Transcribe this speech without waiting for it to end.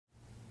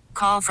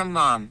Call from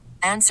mom.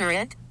 Answer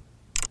it.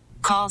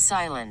 Call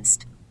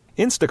silenced.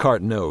 Instacart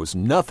knows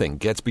nothing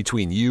gets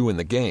between you and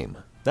the game.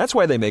 That's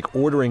why they make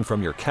ordering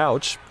from your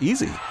couch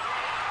easy.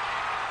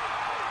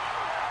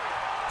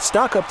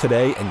 Stock up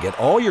today and get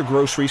all your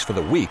groceries for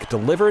the week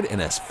delivered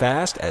in as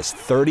fast as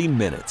 30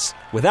 minutes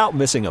without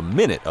missing a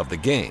minute of the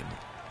game.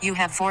 You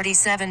have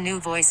 47 new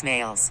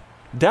voicemails.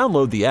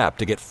 Download the app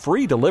to get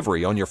free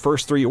delivery on your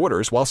first 3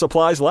 orders while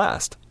supplies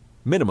last.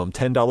 Minimum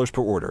 $10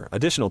 per order.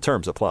 Additional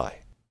terms apply.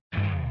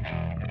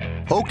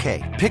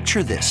 Okay,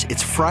 picture this.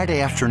 It's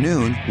Friday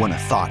afternoon when a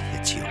thought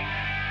hits you.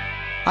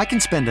 I can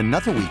spend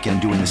another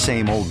weekend doing the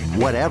same old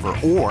whatever,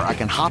 or I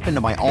can hop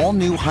into my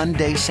all-new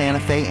Hyundai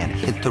Santa Fe and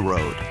hit the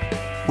road.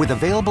 With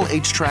available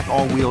H-Track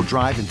all-wheel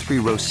drive and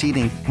 3-row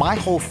seating, my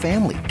whole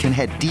family can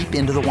head deep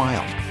into the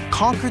wild.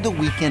 Conquer the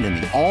weekend in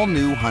the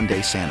all-new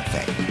Hyundai Santa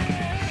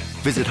Fe.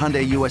 Visit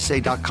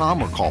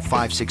HyundaiUSA.com or call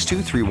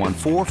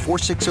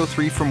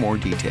 562-314-4603 for more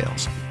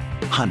details.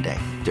 Hyundai,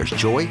 there's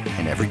joy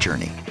in every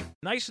journey.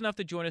 Nice enough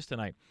to join us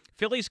tonight.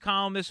 Phillies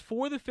columnist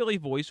for the Philly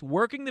Voice,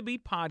 Working the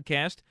Beat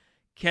podcast,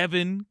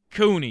 Kevin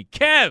Cooney.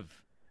 Kev!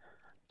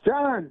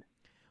 John!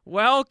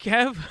 Well,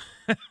 Kev,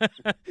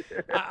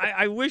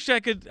 I wish I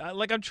could,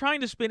 I'm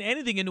trying to spin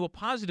anything into a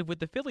positive with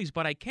the Phillies,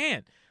 but I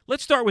can't.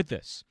 Let's start with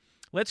this.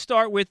 Let's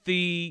start with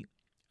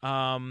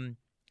I'll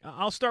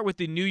start with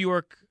the New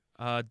York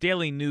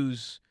Daily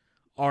News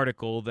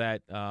article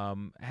that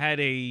had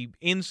a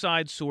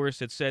inside source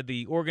that said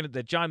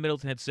that John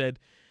Middleton had said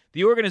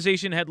the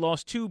organization had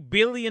lost $2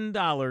 billion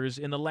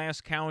in the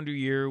last calendar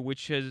year,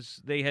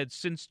 they had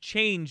since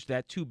changed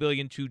that $2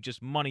 billion to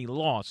just money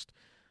lost.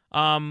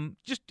 When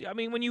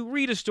you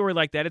read a story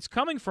like that, it's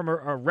coming from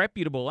a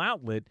reputable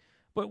outlet,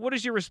 but what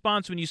is your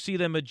response when you see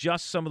them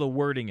adjust some of the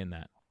wording in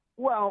that?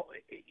 Well,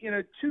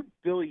 $2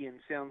 billion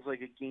sounds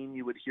like a game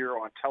you would hear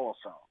on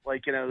telephone.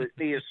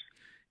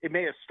 It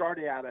may have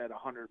started out at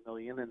 $100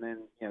 million and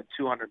then,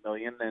 $200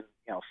 million, then,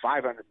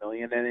 $500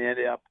 million, and it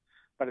ended up,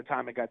 by the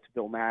time it got to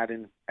Bill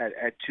Madden,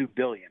 at $2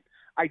 billion.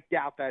 I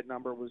doubt that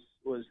number was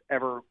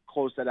ever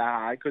close to that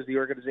high because the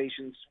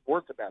organization's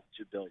worth about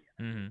 $2 billion.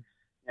 Mm-hmm.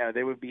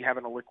 They would be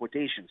having a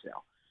liquidation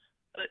sale.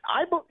 And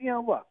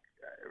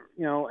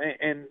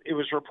it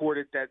was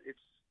reported that it's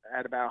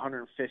at about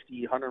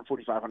 150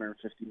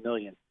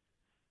 million.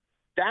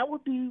 That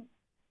would be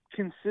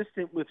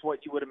consistent with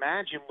what you would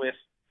imagine with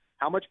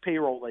how much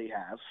payroll they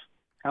have,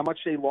 how much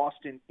they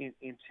lost in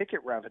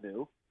ticket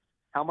revenue,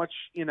 how much,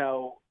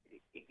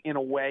 in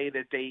a way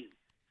that they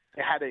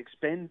had to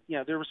expend.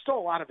 There was still a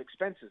lot of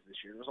expenses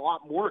this year. There was a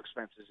lot more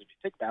expenses if you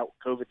think about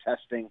COVID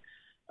testing,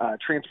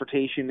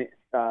 transportation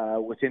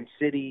within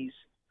cities,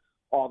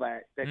 all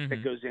that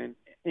goes in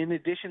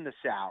addition to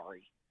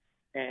salary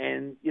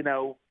and,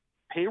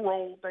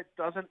 payroll that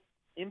doesn't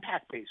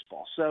impact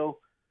baseball. So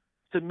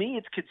to me,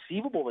 it's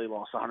conceivable they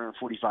lost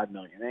 $145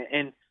 million.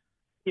 And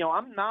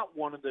I'm not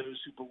one of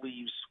those who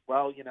believes,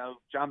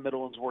 John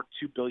Middleton's worth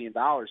 $2 billion.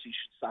 He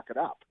should suck it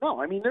up.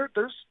 No, I mean,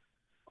 there's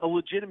a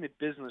legitimate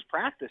business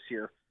practice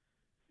here.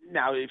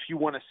 Now, if you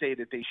want to say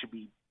that they should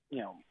be,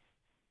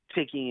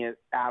 taking it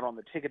out on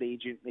the ticket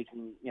agent,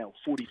 making,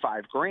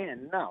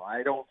 $45,000, no,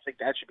 I don't think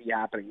that should be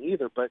happening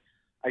either. But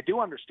I do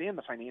understand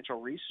the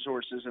financial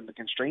resources and the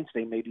constraints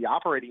they may be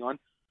operating on,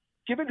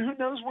 given who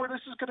knows where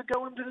this is going to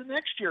go into the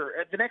next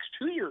year, the next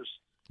 2 years.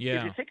 Yeah.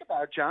 If you think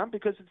about it, John,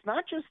 because it's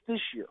not just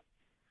this year.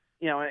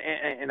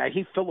 And I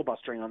hate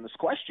filibustering on this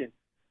question,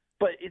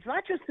 but it's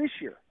not just this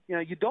year.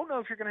 You don't know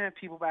if you're going to have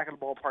people back in the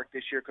ballpark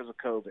this year because of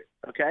COVID,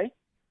 okay?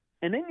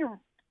 And then you're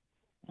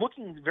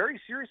looking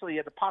very seriously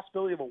at the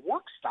possibility of a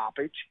work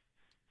stoppage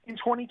in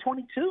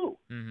 2022.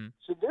 Mm-hmm.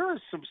 So there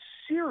is some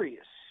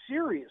serious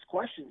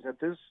questions that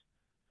this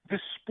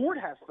sport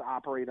has to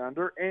operate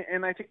under,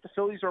 and I think the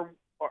Phillies are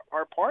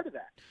part of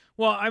that.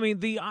 Well, I mean,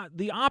 the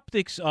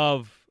optics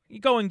of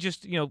going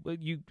just,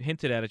 you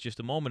hinted at it just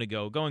a moment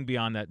ago, going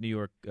beyond that New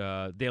York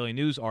Daily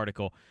News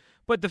article,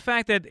 but the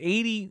fact that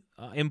 80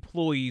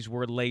 employees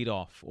were laid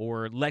off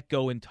or let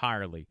go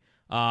entirely,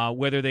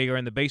 whether they are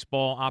in the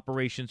baseball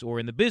operations or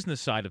in the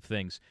business side of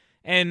things.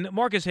 And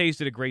Marcus Hayes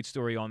did a great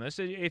story on this.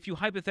 If you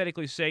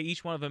hypothetically say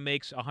each one of them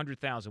makes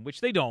 $100,000,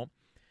 which they don't,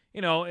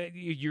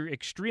 you're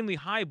extremely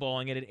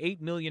highballing it at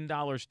 $8 million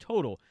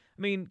total.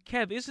 I mean,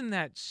 Kev, isn't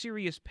that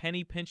serious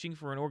penny pinching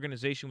for an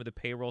organization with a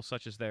payroll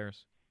such as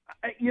theirs?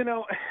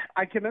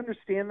 I can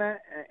understand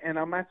that, and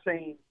I'm not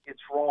saying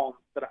it's wrong,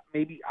 but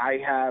maybe I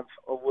have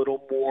a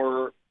little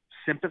more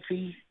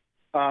sympathy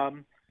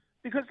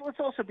because let's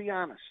also be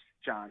honest,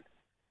 John.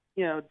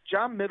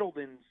 John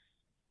Middleton's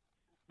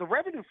the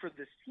revenue for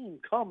this team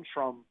comes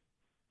from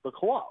the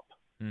club.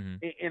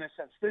 Mm-hmm. In a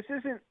sense. This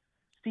isn't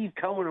Steve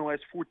Cohen who has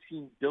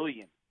 $14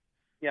 billion,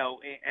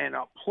 and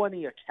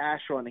plenty of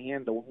cash on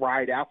hand to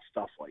ride out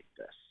stuff like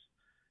this.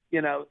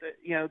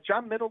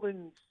 John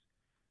Middleton's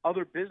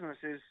other business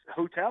is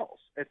hotels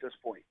at this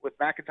point with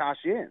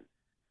McIntosh Inn.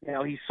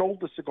 He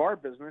sold the cigar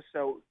business,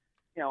 so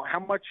how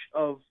much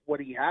of what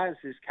he has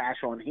is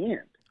cash on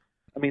hand?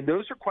 I mean,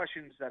 those are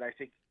questions that I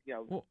think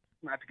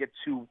not to get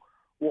too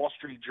Wall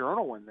Street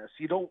Journal in this.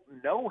 You don't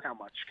know how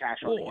much cash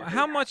on hand.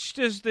 How much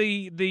does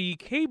the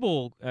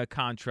cable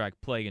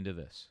contract play into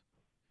this?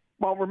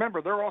 Well,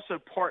 remember, they're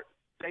also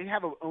they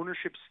have an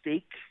ownership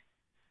stake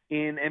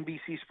in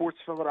NBC Sports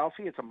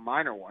Philadelphia. It's a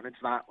minor one. It's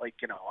not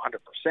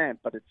 100%,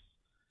 but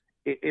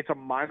it's a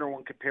minor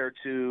one compared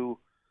to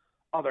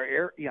other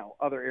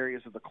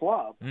areas of the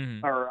club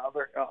or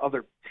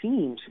other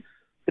teams.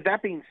 But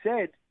that being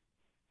said,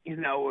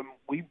 and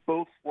we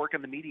both work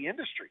in the media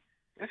industry.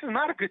 This is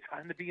not a good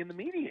time to be in the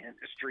media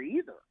industry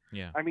either.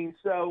 Yeah. I mean,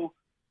 so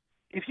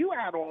if you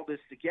add all this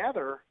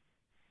together,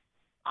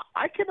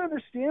 I can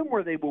understand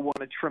where they would want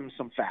to trim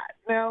some fat.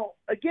 Now,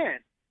 again,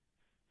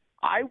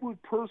 I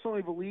would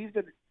personally believe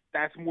that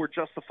that's more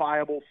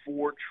justifiable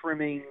for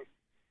trimming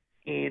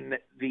in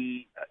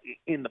the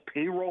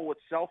payroll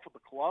itself of the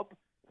club,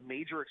 the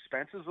major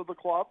expenses of the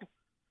club,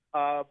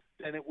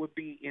 than it would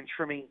be in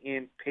trimming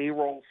in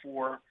payroll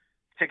for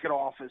ticket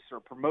office or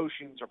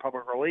promotions or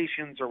public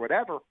relations or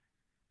whatever,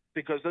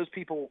 because those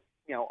people,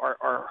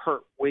 are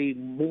hurt way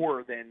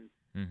more than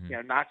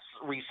not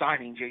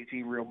re-signing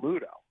JT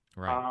Realmuto.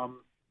 Right.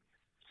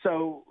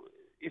 So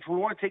if we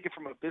want to take it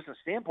from a business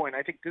standpoint,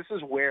 I think this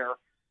is where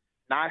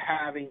not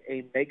having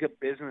a mega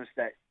business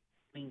that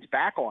leans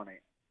back on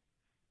it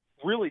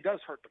really does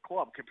hurt the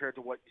club compared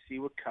to what you see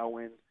with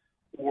Cohen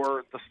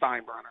or the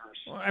Steinbrenners.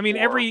 Well, I mean,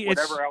 or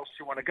whatever else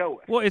you want to go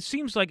with. Well, it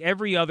seems like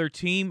every other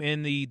team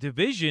in the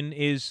division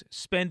is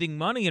spending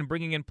money and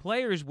bringing in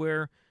players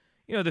where,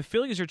 the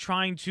Phillies are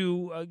trying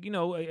to,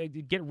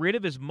 get rid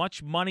of as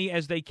much money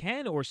as they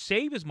can or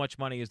save as much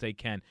money as they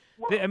can.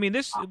 Well,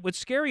 What's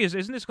scary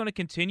isn't this going to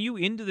continue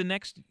into the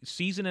next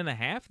season and a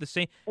half,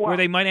 where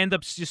they might end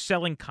up just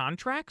selling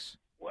contracts?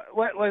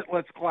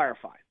 Let's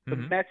clarify. The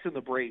Mets and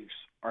the Braves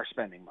are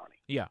spending money.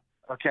 Yeah.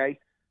 Okay?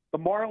 The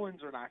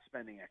Marlins are not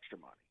spending extra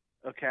money.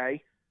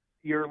 Okay?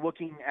 You're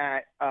looking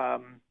at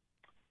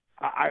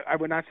I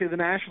would not say the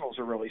Nationals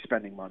are really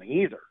spending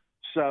money either.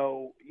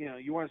 So,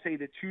 you want to say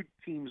the two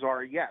teams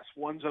are, yes,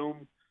 one's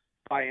owned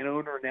by an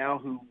owner now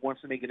who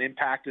wants to make an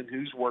impact and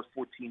who's worth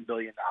 $14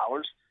 billion,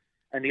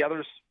 and the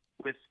other's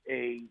with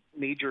a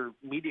major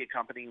media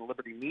company,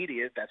 Liberty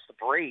Media, that's the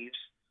Braves,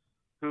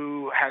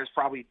 who has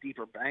probably a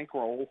deeper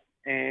bankroll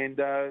and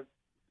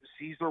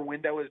sees their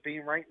window as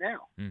being right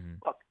now.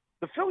 Look,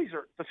 the Phillies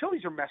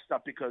are messed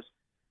up because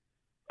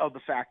of the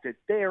fact that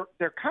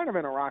they're kind of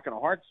in a rock and a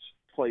hard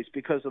place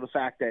because of the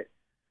fact that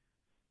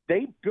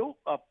they built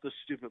up the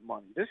stupid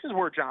money. This is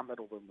where John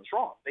Middleton was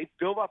wrong. They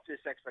built up this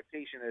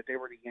expectation that they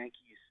were the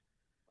Yankees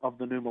of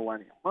the new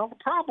millennium. Well, the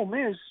problem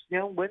is,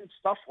 when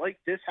stuff like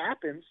this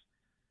happens,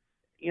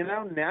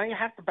 now you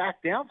have to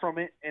back down from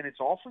it, and it's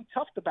awfully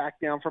tough to back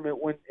down from it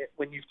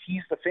when you've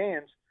teased the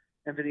fans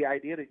into the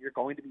idea that you're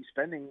going to be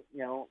spending,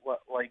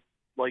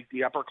 like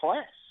the upper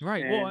class.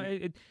 Right.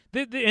 And,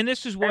 and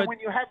this is what. And when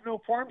you have no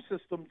farm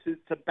system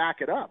to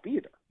back it up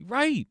either.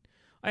 Right.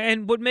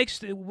 And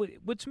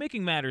what's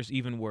making matters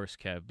even worse,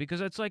 Kev, because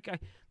it's like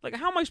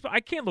how am I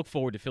can't look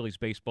forward to Phillies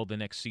baseball the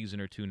next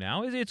season or two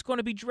now. It's going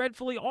to be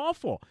dreadfully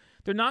awful.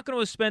 They're not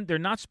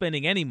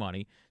spending any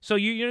money. So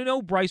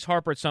Bryce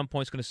Harper at some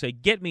point is going to say,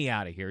 "Get me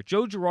out of here."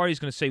 Joe Girardi is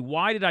going to say,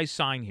 "Why did I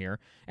sign here?"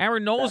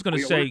 Aaron Nola is going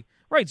to say,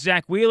 "Right,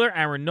 Zach Wheeler,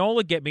 Aaron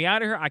Nola, get me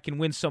out of here. I can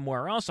win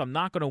somewhere else. I'm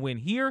not going to win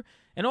here."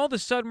 And all of a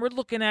sudden, we're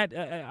looking at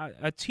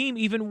a team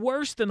even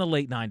worse than the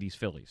late '90s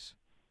Phillies.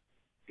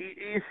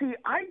 You see,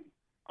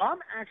 I'm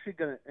actually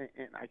going to,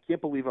 and I can't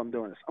believe I'm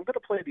doing this, I'm going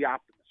to play the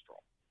optimist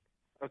role,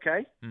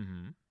 okay?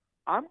 Mm-hmm.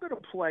 I'm going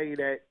to play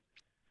that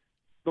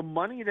the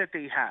money that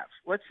they have,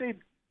 let's say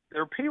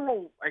their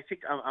payroll, I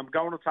think I'm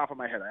going on top of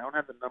my head. I don't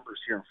have the numbers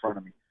here in front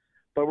of me,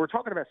 but we're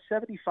talking about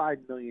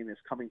 $75 million is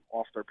coming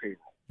off their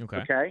payroll,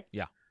 okay?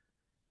 Yeah.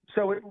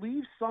 So it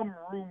leaves some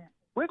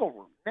wiggle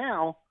room.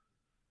 Now,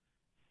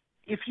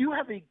 if you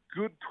have a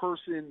good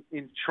person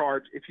in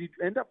charge, if you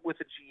end up with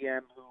a GM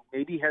who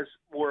maybe has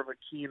more of a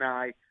keen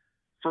eye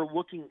for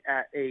looking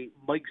at a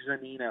Mike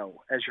Zunino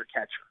as your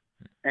catcher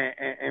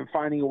and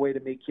finding a way to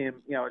make him,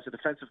 as a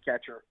defensive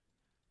catcher,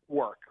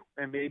 work.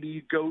 And maybe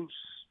you go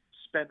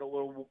spend a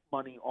little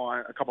money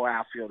on a couple of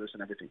outfielders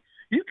and everything.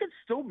 You can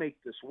still make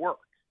this work.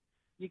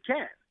 You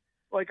can.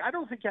 I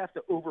don't think you have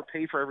to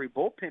overpay for every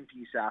bullpen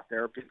piece out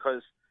there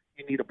because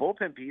you need a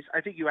bullpen piece.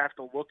 I think you have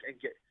to look and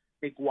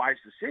make wise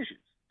decisions.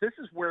 This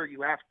is where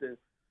you have to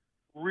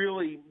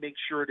really make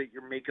sure that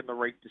you're making the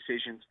right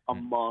decisions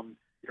among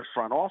your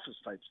front office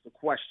types. The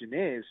question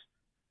is,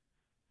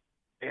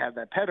 they have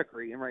that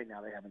pedigree, and right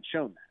now they haven't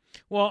shown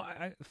that. Well,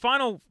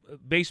 final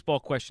baseball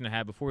question I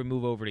have before we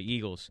move over to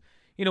Eagles.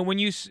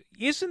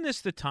 Isn't this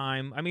the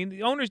time? I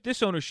mean,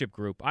 this ownership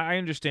group, I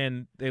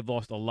understand they've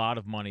lost a lot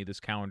of money this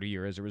calendar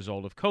year as a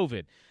result of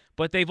COVID,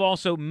 but they've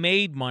also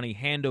made money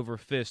hand over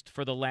fist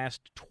for the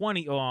last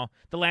 20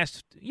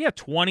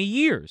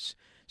 years.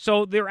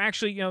 So they're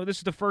actually, this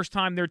is the first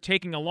time they're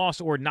taking a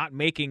loss or not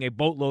making a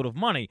boatload of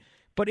money.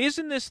 But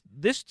isn't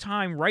this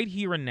time right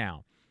here and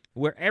now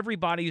where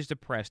everybody is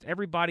depressed,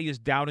 everybody is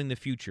doubting the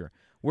future,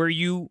 where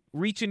you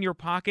reach in your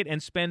pocket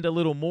and spend a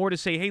little more to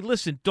say, hey,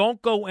 listen,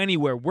 don't go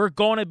anywhere. We're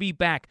going to be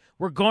back.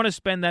 We're going to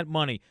spend that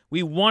money.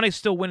 We want to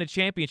still win a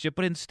championship.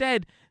 But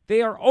instead,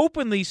 they are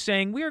openly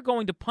saying we are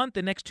going to punt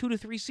the next 2 to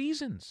 3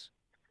 seasons.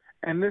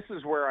 And this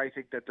is where I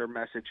think that their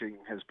messaging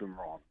has been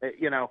wrong.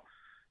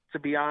 To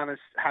be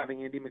honest,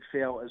 having Andy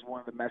McPhail as one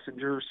of the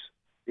messengers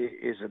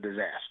is a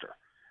disaster.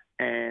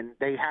 And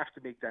they have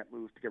to make that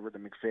move to get rid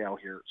of McPhail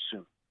here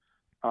soon.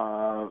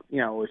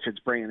 If it's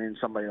bringing in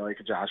somebody like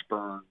a Josh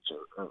Burns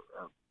or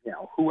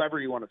whoever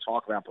you want to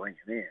talk about bringing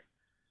in,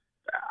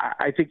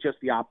 I think just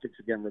the optics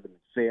of getting rid of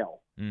McPhail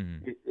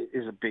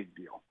is a big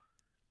deal.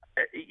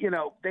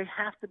 They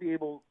have to be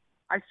able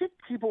 – I think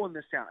people in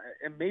this town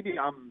 – and maybe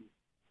I'm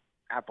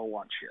at the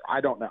lunch here.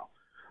 I don't know.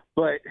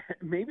 But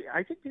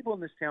I think people in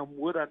this town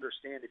would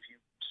understand if you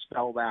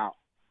spelled out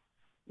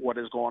what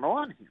is going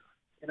on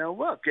here.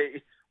 Look,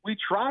 we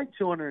tried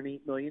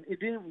 $208 million.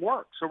 It didn't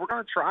work. So we're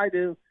going to try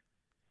to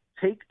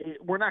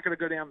we're not going to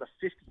go down to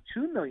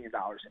 $52 million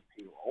in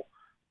payroll,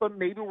 but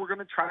maybe we're going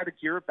to try to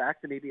gear it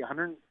back to maybe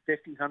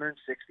 150,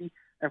 160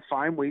 and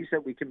find ways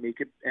that we can make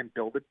it and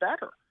build it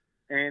better.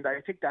 And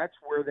I think that's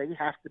where they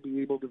have to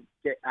be able to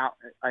get out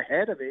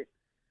ahead of it.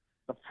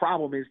 The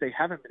problem is they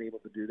haven't been able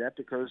to do that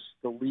because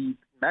the lead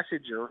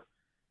messenger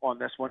on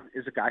this one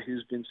is a guy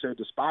who's been so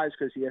despised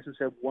because he hasn't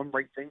said one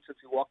right thing since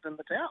he walked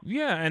into town.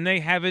 Yeah, and they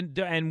haven't.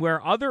 And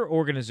where other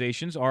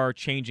organizations are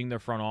changing their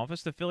front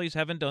office, the Phillies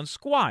haven't done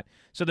squat.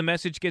 So the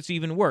message gets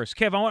even worse.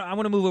 Kev, I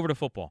want to move over to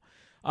football.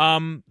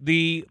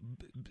 The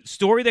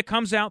story that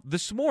comes out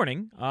this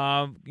morning,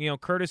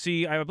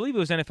 courtesy, I believe it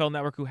was NFL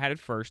Network who had it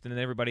first, and then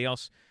everybody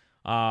else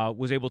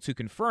was able to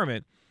confirm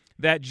it,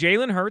 that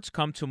Jalen Hurts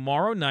come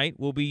tomorrow night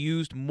will be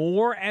used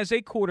more as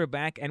a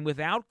quarterback and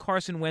without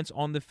Carson Wentz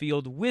on the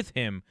field with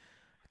him.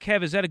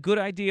 Kev, is that a good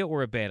idea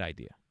or a bad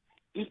idea?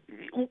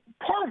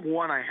 Part of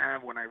one I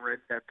have when I read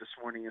that this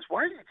morning is,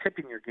 why are you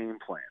tipping your game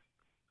plan?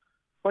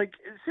 Like,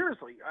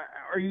 seriously,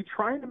 are you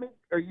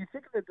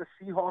thinking that the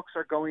Seahawks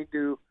are going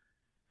to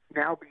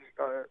now be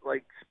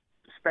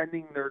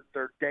spending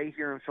their day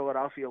here in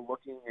Philadelphia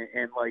looking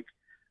and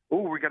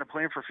we're going to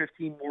plan for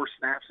 15 more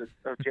snaps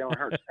of Jalen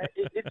Hurts?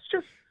 It's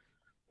just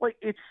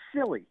it's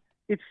silly.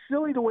 It's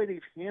silly the way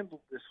they've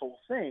handled this whole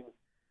thing.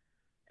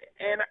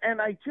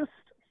 And I just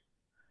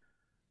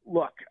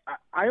look.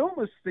 I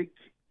almost think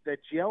that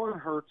Jalen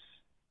Hurts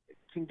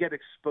can get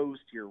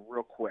exposed here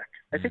real quick.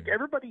 I think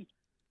everybody,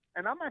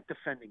 and I'm not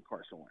defending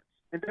Carson Wentz,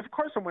 and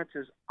Carson Wentz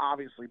has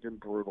obviously been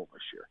brutal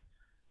this year.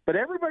 But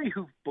everybody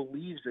who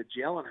believes that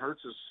Jalen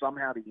Hurts is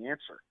somehow the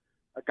answer,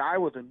 a guy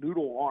with a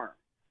noodle arm,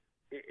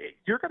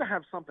 you're going to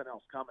have something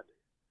else coming to you.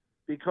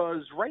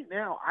 Because right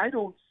now, I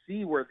don't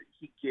see where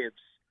he gives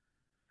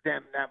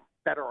them that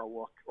better a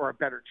look or a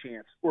better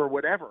chance or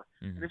whatever.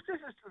 Mm-hmm. And if this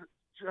is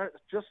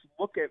just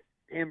look at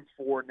him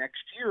for next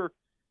year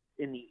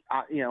in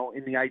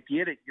the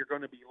idea that you're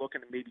going to be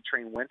looking to maybe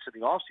train Wentz in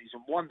the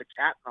offseason, one, the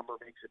cap number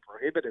makes it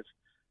prohibitive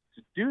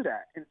to do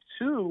that. And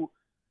two,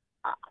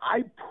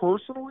 I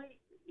personally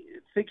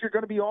think you're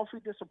going to be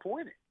awfully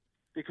disappointed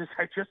because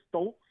I just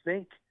don't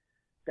think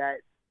that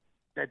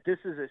this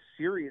is a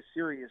serious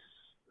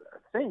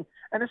thing.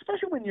 And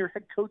especially when your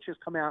head coach has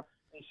come out,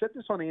 and he said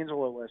this on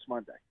Angelo last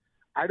Monday,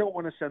 I don't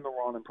want to send the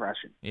wrong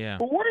impression. Yeah.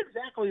 But what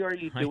exactly are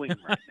you doing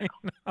right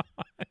now?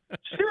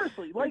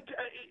 Seriously,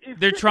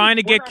 they're trying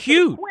to get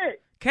cute.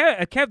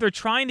 Kev, they're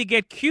trying to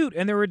get cute,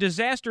 and they're a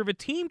disaster of a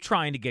team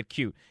trying to get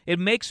cute. It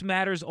makes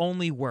matters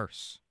only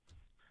worse.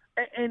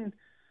 And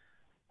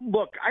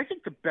look, I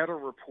think the better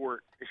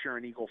report, if you're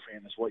an Eagle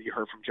fan, is what you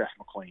heard from Jeff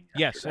McLane yesterday.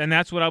 Yes, and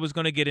that's what I was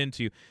going to get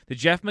into. The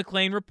Jeff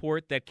McLane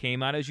report that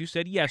came out, as you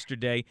said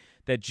yesterday,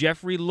 that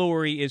Jeffrey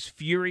Lurie is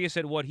furious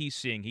at what he's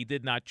seeing. He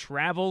did not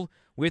travel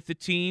with the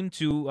team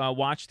to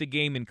watch the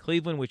game in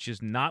Cleveland, which is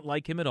not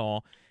like him at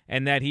all,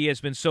 and that he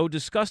has been so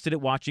disgusted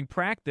at watching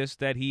practice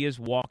that he has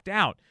walked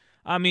out.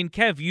 I mean,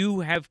 Kev,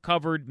 you have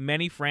covered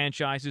many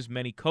franchises,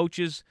 many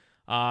coaches.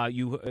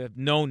 You have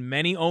known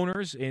many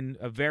owners in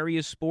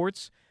various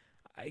sports.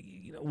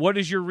 What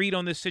is your read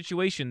on this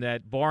situation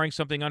that, barring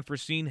something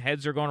unforeseen,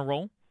 heads are going to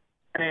roll?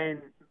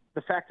 And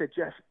the fact that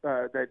Jeff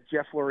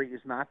Lurie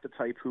is not the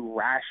type who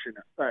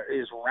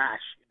is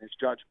rash in his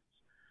judgments.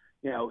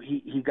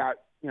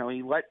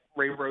 He let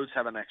Ray Rhodes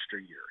have an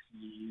extra year.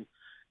 He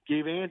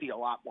gave Andy a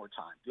lot more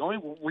time. The only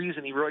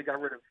reason he really got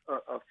rid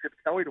of Chip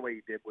Kelly the way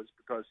he did was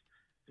because,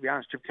 to be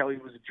honest, Chip Kelly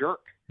was a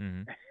jerk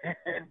and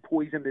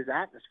poisoned his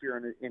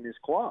atmosphere in his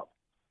club,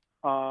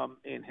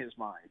 in his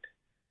mind.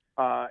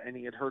 And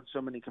he had heard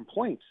so many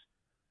complaints.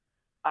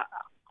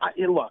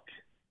 Look,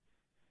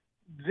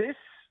 this,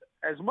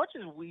 as much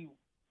as we,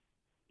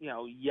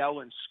 yell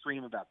and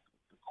scream about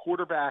the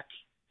quarterback,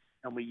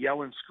 and we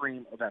yell and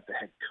scream about the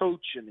head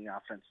coach and the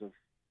offensive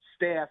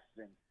staff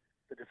and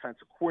the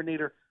defensive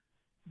coordinator,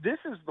 this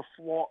is the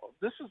flaw.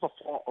 This is the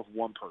fault of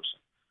one person.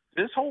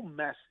 This whole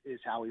mess is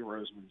Howie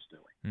Roseman's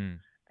doing,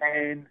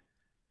 and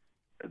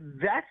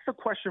that's the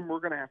question we're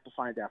going to have to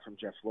find out from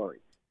Jeff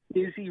Lurie.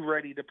 Is he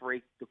ready to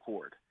break the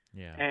cord?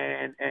 Yeah.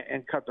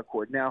 And cut the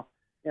cord. Now,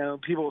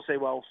 people will say,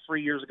 well,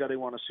 3 years ago they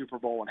won a Super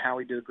Bowl and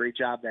Howie did a great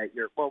job that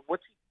year. Well, what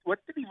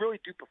did he really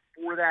do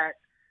before that,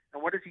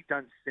 and what has he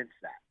done since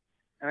that?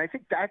 And I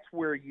think that's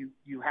where you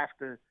have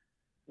to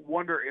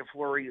wonder if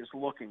Lurie is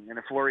looking and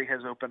if Lurie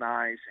has open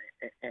eyes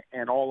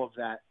and all of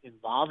that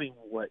involving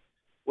what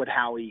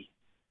Howie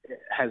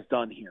has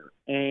done here.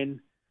 And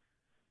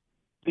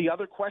the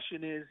other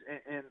question is,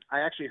 and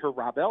I actually heard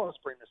Rob Ellis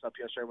bring this up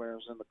yesterday when I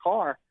was in the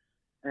car,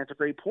 and it's a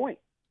great point.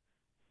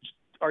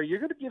 Are you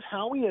going to give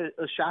Howie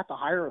a shot to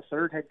hire a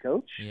third head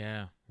coach?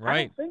 Yeah, right.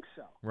 I don't think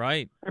so.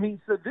 Right. I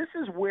mean, so this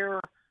is where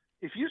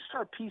if you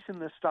start piecing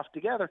this stuff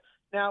together,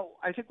 now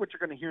I think what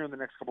you're going to hear in the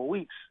next couple of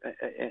weeks,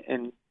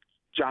 and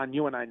John,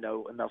 you and I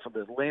know enough of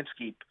the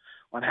landscape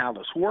on how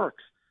this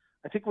works.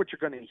 I think what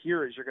you're going to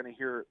hear is you're going to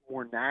hear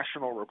more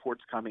national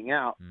reports coming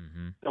out.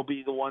 Mm-hmm. They'll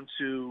be the ones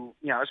who,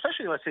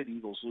 especially let's say the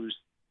Eagles lose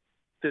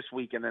this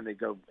week and then they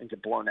go and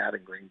get blown out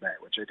in Green Bay,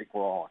 which I think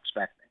we're all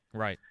expecting.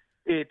 Right.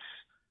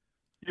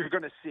 You're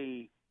going to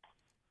see,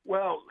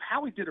 well,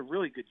 Howie did a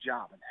really good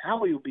job, and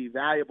Howie will be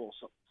valuable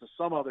to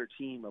some other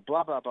team, or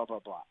blah, blah, blah, blah,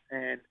 blah.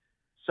 And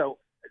so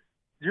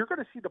you're going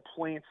to see the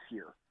plants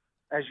here,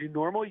 as you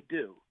normally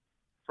do,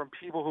 from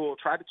people who will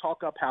try to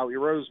talk up Howie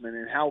Roseman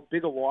and how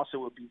big a loss it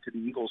would be to the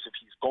Eagles if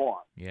he's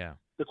gone. Yeah.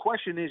 The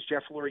question is,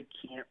 Jeff Lurie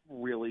can't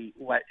really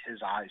let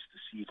his eyes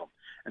deceive him.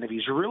 And if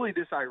he's really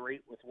this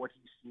irate with what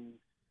he's seen,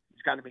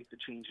 he's got to make the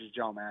change in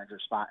general manager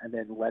spot and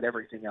then let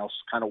everything else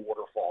kind of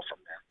waterfall from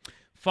there.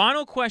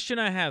 Final question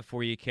I have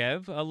for you,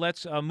 Kev.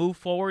 Let's move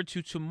forward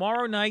to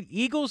tomorrow night,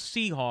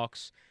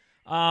 Eagles-Seahawks.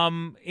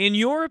 In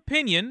your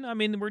opinion, I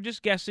mean, we're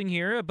just guessing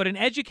here, but an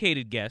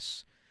educated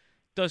guess,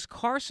 does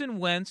Carson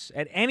Wentz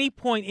at any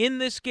point in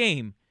this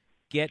game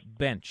get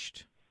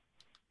benched?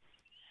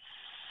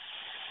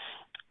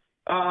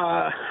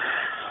 I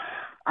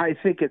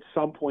think at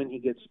some point he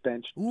gets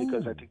benched. Ooh.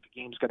 Because I think the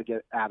game's going to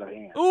get out of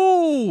hand.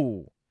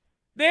 Ooh,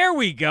 there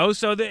we go.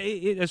 So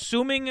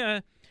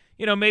assuming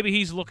maybe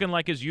he's looking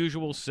like his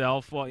usual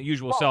self,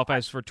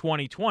 as for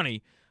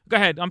 2020. Go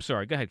ahead. I'm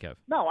sorry. Go ahead, Kev.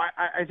 No,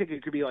 I think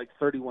it could be like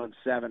 31-7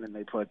 and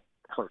they put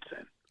Hurts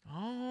in.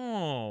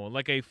 Oh,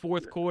 like a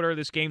fourth quarter,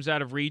 this game's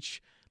out of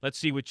reach. Let's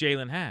see what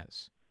Jalen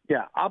has.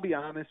 Yeah, I'll be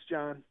honest,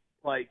 John.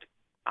 Like,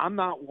 I'm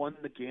not one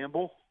to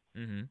gamble,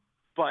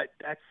 but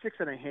at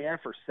 6.5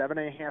 or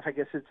 7.5, I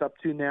guess it's up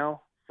to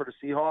now for the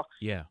Seahawks.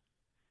 Yeah,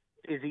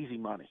 is easy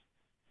money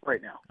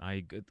right now.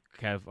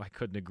 Kev, I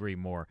couldn't agree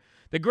more.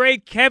 The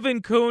great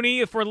Kevin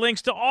Cooney, for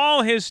links to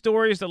all his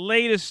stories, the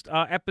latest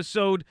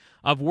episode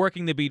of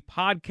Working the Beat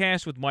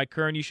podcast with Mike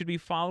Kern. You should be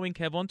following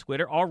Kev on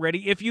Twitter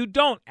already. If you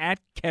don't,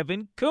 at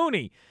Kevin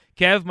Cooney.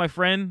 Kev, my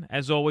friend,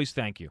 as always,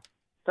 thank you.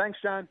 Thanks,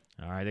 John.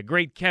 All right, the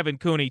great Kevin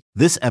Cooney.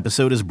 This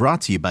episode is brought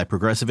to you by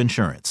Progressive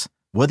Insurance.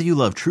 Whether you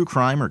love true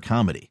crime or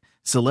comedy,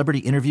 celebrity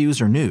interviews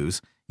or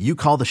news, you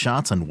call the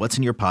shots on what's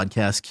in your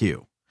podcast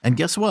queue. And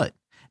guess what?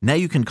 Now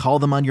you can call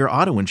them on your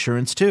auto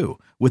insurance, too,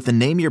 with the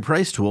Name Your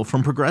Price tool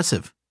from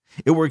Progressive.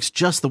 It works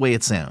just the way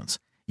it sounds.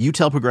 You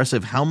tell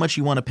Progressive how much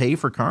you want to pay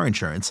for car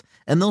insurance,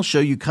 and they'll show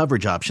you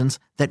coverage options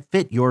that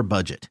fit your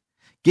budget.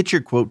 Get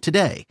your quote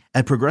today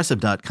at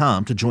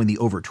Progressive.com to join the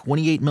over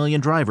 28 million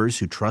drivers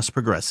who trust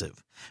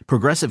Progressive.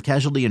 Progressive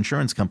Casualty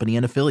Insurance Company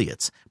and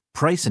Affiliates.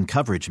 Price and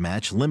coverage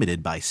match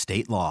limited by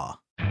state law.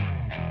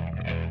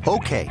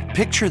 Okay,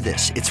 picture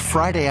this. It's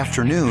Friday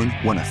afternoon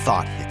when a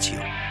thought hits you.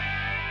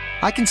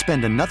 I can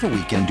spend another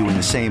weekend doing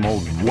the same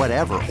old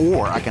whatever,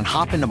 or I can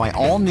hop into my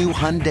all-new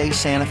Hyundai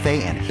Santa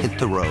Fe and hit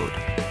the road.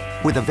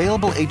 With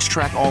available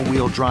H-Track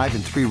all-wheel drive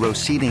and 3-row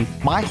seating,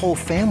 my whole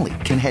family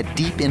can head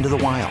deep into the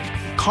wild.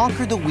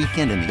 Conquer the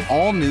weekend in the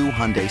all-new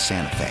Hyundai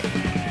Santa Fe.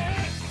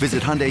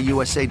 Visit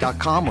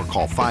HyundaiUSA.com or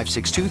call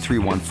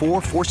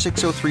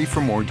 562-314-4603 for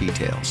more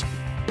details.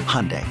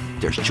 Hyundai,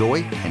 there's joy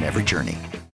in every journey.